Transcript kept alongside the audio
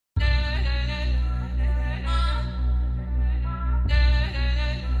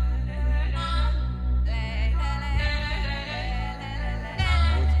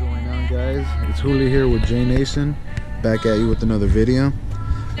It's Huli here with J Nation, back at you with another video.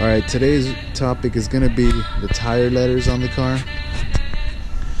 Alright, today's topic is going to be the tire letters on the car.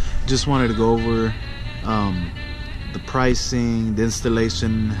 Just wanted to go over the pricing, the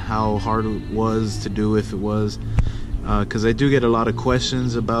installation, how hard it was to do, if it was, because I do get a lot of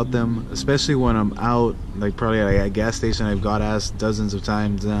questions about them, especially when I'm out, like probably at a gas station. I've got asked dozens of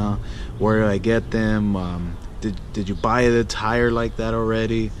times now, where do I get them? Did you buy the tire like that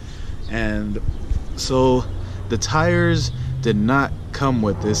already? And so the tires did not come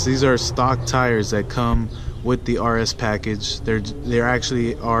with this. These are stock tires that come with the RS package. They're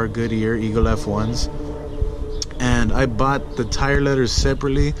actually are Goodyear Eagle F1s, and I bought the tire letters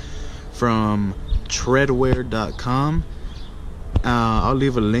separately from treadwear.com. I'll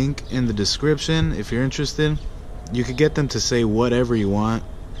leave a link in the description if you're interested. You could get them to say whatever you want.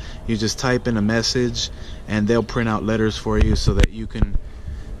 You just type in a message and they'll print out letters for you so that you can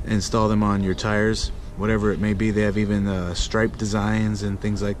install them on your tires, whatever it may be. They have even stripe designs and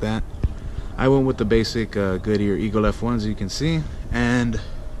things like that. I went with the basic Goodyear Eagle F1s, you can see, and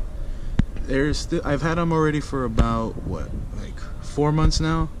they're still, I've had them already for about like 4 months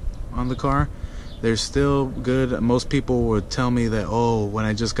now on the car. They're still good. Most people would tell me that, oh, when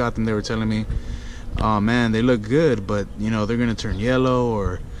I just got them, they were telling me, oh man, they look good, but you know, they're gonna turn yellow,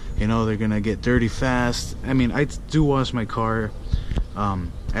 or you know, they're gonna get dirty fast. I mean, I do wash my car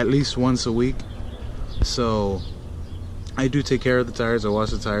at least once a week, so I do take care of the tires. I wash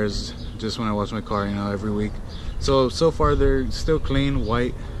the tires just when I wash my car, you know, every week. So far they're still clean,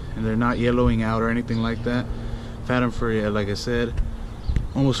 white, and they're not yellowing out or anything like that. I've had them for, yeah, like I said,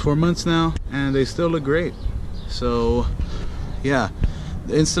 almost 4 months now, and they still look great. So yeah,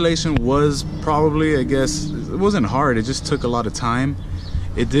 the installation was probably, I guess, it wasn't hard, it just took a lot of time.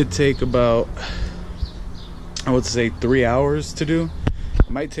 It did take about, I would say, 3 hours to do. It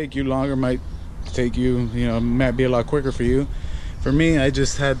might take you longer, might take you, you know, it might be a lot quicker for you. For me, I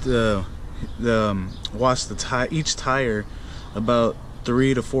just had to wash each tire about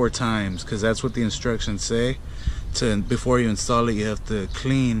 3 to 4 times, because that's what the instructions say. Before you install it, you have to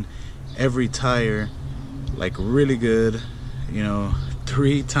clean every tire like really good, you know,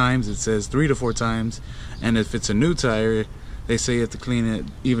 3 times. It says 3 to 4 times. And if it's a new tire, they say you have to clean it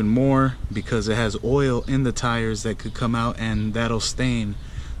even more, because it has oil in the tires that could come out and that'll stain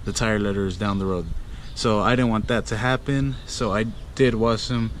the tire letters down the road. So I didn't want that to happen, so I did wash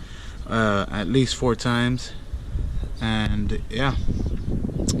them at least 4 times, and yeah,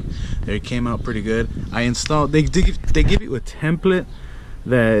 it came out pretty good. I installed, they give you a template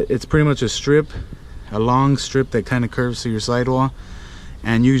that it's pretty much a strip, a long strip that kind of curves to your sidewall,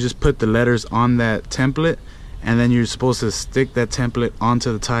 and you just put the letters on that template, and then you're supposed to stick that template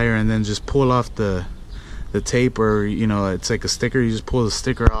onto the tire and then just pull off the tape, or you know, it's like a sticker. You just pull the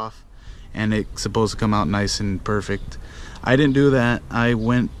sticker off and it's supposed to come out nice and perfect. I didn't do that. I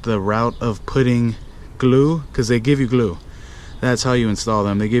went the route of putting glue, because they give you glue. That's how you install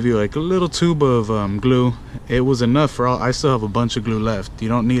them. They give you like a little tube of glue. It was enough for all. I still have a bunch of glue left. You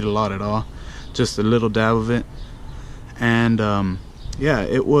don't need a lot at all, just a little dab of it. And yeah,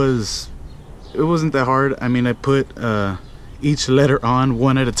 it wasn't that hard. I mean, I put each letter on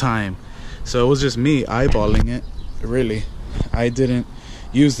one at a time, so it was just me eyeballing it, really. I didn't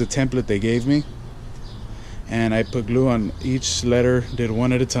use the template they gave me, and I put glue on each letter, did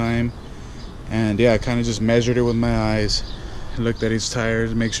one at a time. And yeah, I kind of just measured it with my eyes, looked at each tire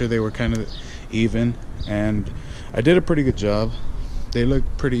to make sure they were kind of even, and I did a pretty good job. They look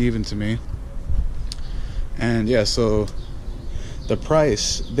pretty even to me. And yeah, so the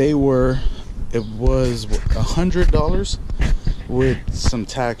price, it was $100 with some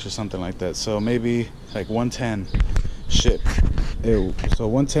tax or something like that, so maybe like 110 ship. So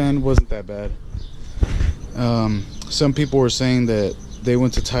 110 wasn't that bad. Some people were saying that they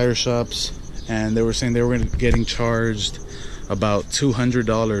went to tire shops and they were saying they were getting charged about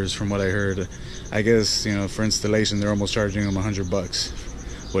 $200 from what I heard. I guess, you know, for installation they're almost charging them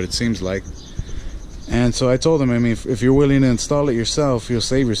 $100, what it seems like. And so I told them, I mean, if you're willing to install it yourself, you'll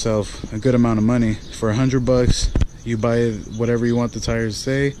save yourself a good amount of money. For $100, you buy whatever you want the tires to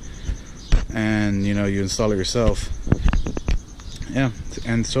say, and you know, you install it yourself. Yeah,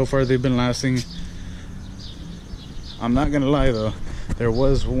 and so far they've been lasting. I'm not gonna lie though, there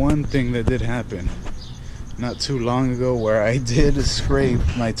was one thing that did happen not too long ago where I did scrape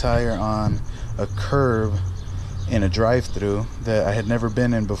my tire on a curb in a drive-through that I had never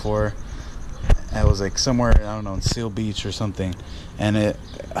been in before. I was like somewhere, I don't know, in Seal Beach or something, and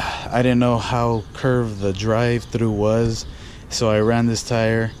I didn't know how curved the drive-through was, so I ran this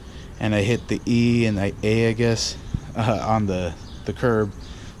tire and I hit the E and the A, I guess, on the curb.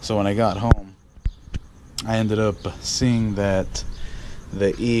 So when I got home, I ended up seeing that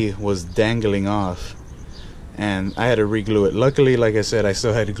the E was dangling off, and I had to re-glue it. Luckily, like I said, I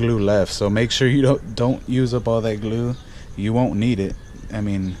still had glue left, so make sure you don't use up all that glue. You won't need it. I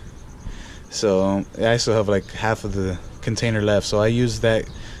mean, so I still have like half of the container left, so I used that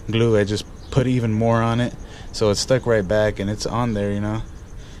glue. I just put even more on it, so it's stuck right back and it's on there, you know.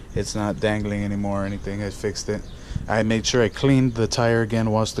 It's not dangling anymore or anything. I fixed it. I made sure I cleaned the tire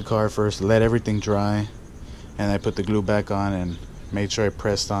again, washed the car first, let everything dry, and I put the glue back on and made sure I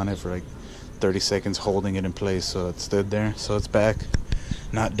pressed on it for like 30 seconds, holding it in place so it stood there. So it's back,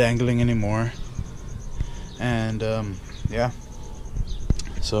 not dangling anymore. And yeah,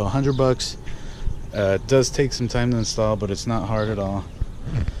 so $100. It does take some time to install, but it's not hard at all.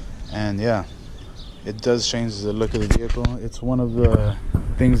 And yeah, it does change the look of the vehicle. It's one of the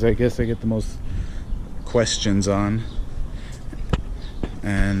things I guess I get the most questions on.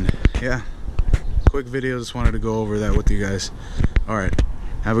 And yeah, quick video, just wanted to go over that with you guys. All right,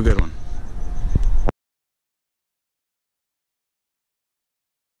 have a good one.